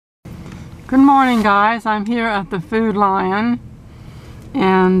Good morning, guys. I'm here at the Food Lion,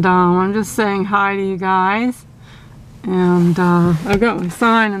 and I'm just saying hi to you guys. And I've got my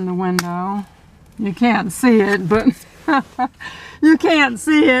sign in the window. You can't see it, but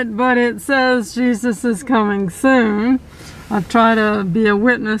it says Jesus is coming soon. I try to be a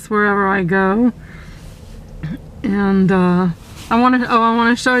witness wherever I go. And I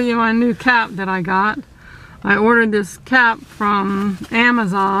want to show you my new cap that I got. I ordered this cap from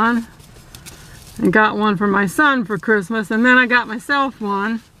Amazon and got one for my son for Christmas, and then I got myself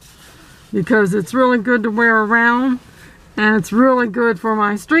one because it's really good to wear around and it's really good for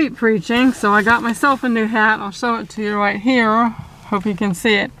my street preaching. So I got myself a new hat. I'll show it to you right here. Hope you can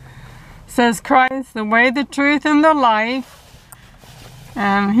see it. It says Christ, the way, the truth, and the life.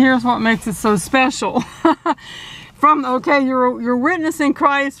 And here's what makes it so special. You're witnessing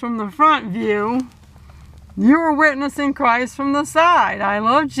Christ from the front view. You're witnessing Christ from the side. I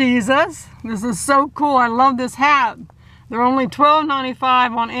love Jesus. This is so cool. I love this hat. They're only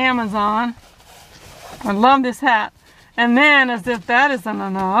 $12.95 on Amazon. I love this hat. And then, as if that isn't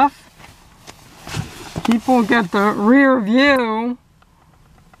enough, people get the rear view.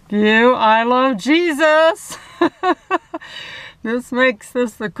 I love Jesus. This makes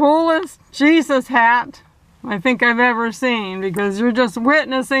this the coolest Jesus hat I think I've ever seen, because you're just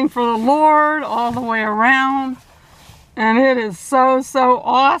witnessing for the Lord all the way around, and it is so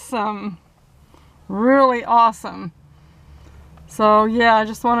awesome, really awesome. So yeah, I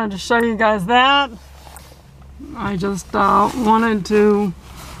just wanted to show you guys that. I just wanted to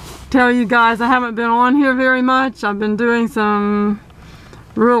tell you guys I haven't been on here very much. I've been doing some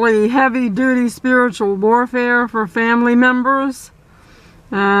really heavy-duty spiritual warfare for family members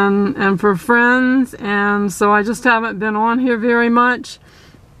and for friends, and so I just haven't been on here very much.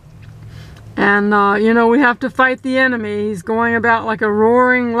 And you know, we have to fight the enemy. He's going about like a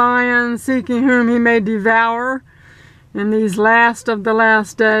roaring lion, seeking whom he may devour in these last of the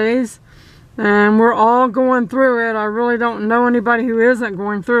last days. And we're all going through it. I really don't know anybody who isn't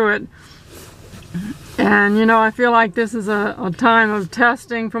going through it. And you know, I feel like this is a time of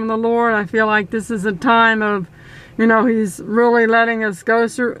testing from the Lord. I feel like this is a time of, you know, He's really letting us go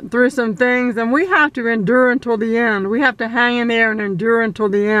through some things, and we have to endure until the end. We have to hang in there and endure until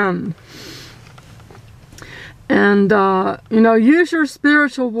the end. And, you know, use your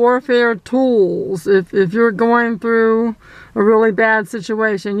spiritual warfare tools. If you're going through a really bad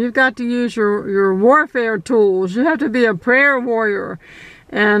situation, you've got to use your warfare tools. You have to be a prayer warrior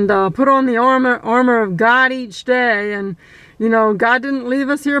and put on the armor of God each day. And you know, God didn't leave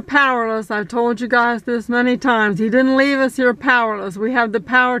us here powerless. I've told you guys this many times. He didn't leave us here powerless. We have the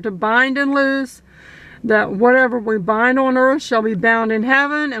power to bind and loose. That whatever we bind on earth shall be bound in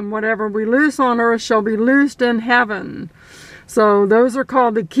heaven, and whatever we loose on earth shall be loosed in heaven. So those are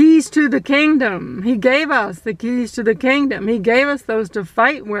called the keys to the kingdom. He gave us the keys to the kingdom. He gave us those to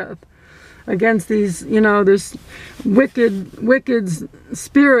fight with against these, you know, this wicked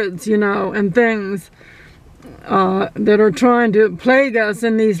spirits, you know, and things that are trying to plague us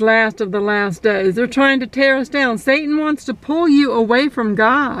in these last of the last days. They're trying to tear us down. Satan wants to pull you away from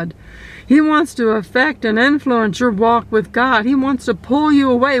God. He wants to affect and influence your walk with God. He wants to pull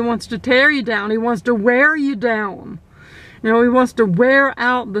you away. He wants to tear you down. He wants to wear you down. You know, he wants to wear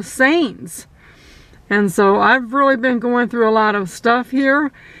out the saints. And so I've really been going through a lot of stuff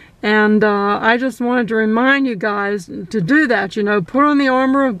here. And I just wanted to remind you guys to do that. You know, put on the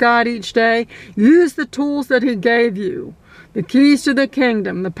armor of God each day. Use the tools that He gave you. The keys to the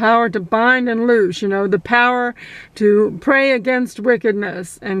kingdom, the power to bind and loose, you know, the power to pray against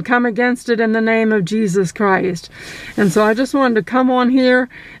wickedness and come against it in the name of Jesus Christ. And so I just wanted to come on here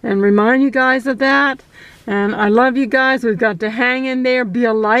and remind you guys of that. And I love you guys. We've got to hang in there, be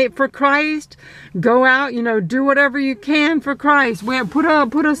a light for Christ. Go out, you know, do whatever you can for Christ.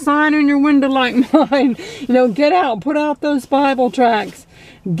 Put a sign in your window like mine. You know, get out, put out those Bible tracts.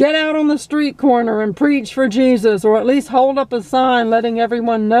 Get out on the street corner and preach for Jesus, or at least hold up a sign letting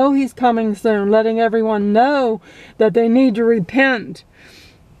everyone know He's coming soon, letting everyone know that they need to repent.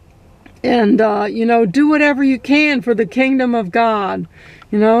 And, you know, do whatever you can for the kingdom of God.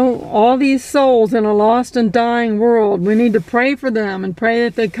 You know, all these souls in a lost and dying world, we need to pray for them and pray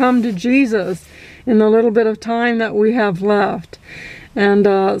that they come to Jesus in the little bit of time that we have left.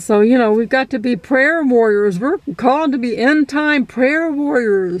 And so, you know, we've got to be prayer warriors. We're called to be end-time prayer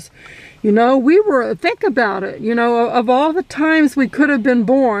warriors. You know, think about it, you know, of all the times we could have been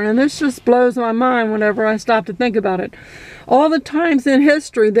born, and this just blows my mind whenever I stop to think about it. All the times in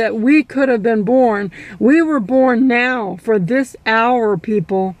history that we could have been born, we were born now for this hour,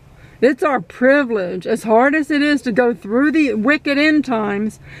 people. It's our privilege. As hard as it is to go through the wicked end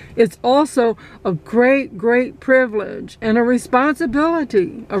times, it's also a great, great privilege and a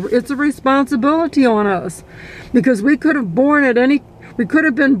responsibility. It's a responsibility on us, because we could have been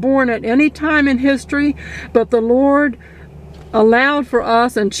born at any time in history, but the Lord allowed for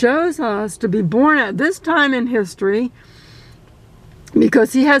us and chose us to be born at this time in history,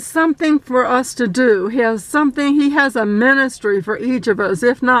 because He has something for us to do. He has a ministry for each of us,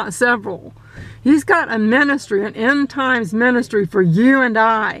 if not several. He's got a ministry, an end times ministry for you and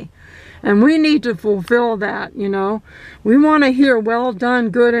I. And we need to fulfill that, you know. We want to hear, well done,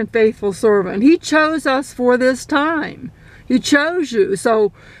 good and faithful servant. He chose us for this time. He chose you.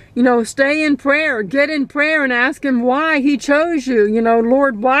 So, you know, stay in prayer. Get in prayer and ask Him why He chose you. You know,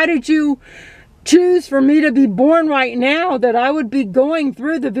 Lord, why did you choose for me to be born right now, that I would be going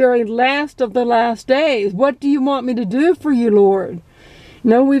through the very last of the last days? What do you want me to do for you, Lord? You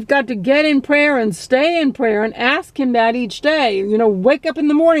know, we've got to get in prayer and stay in prayer and ask Him that each day. You know, wake up in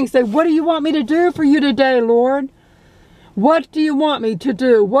the morning, say, what do you want me to do for you today, Lord? What do you want me to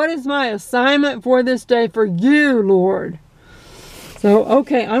do? What is my assignment for this day for you, Lord? So,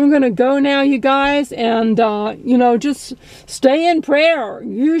 okay, I'm going to go now, you guys, and, you know, just stay in prayer.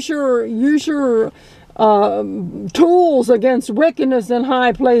 Use your tools against wickedness in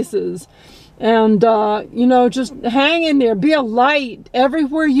high places. And, you know, just hang in there. Be a light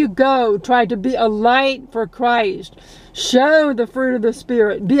everywhere you go. Try to be a light for Christ. Show the fruit of the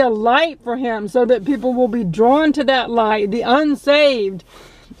Spirit. Be a light for Him so that people will be drawn to that light. The unsaved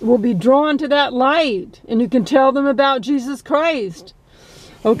will be drawn to that light, and you can tell them about Jesus Christ.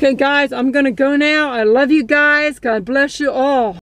 Okay, guys, I'm going to go now. I love you guys. God bless you all.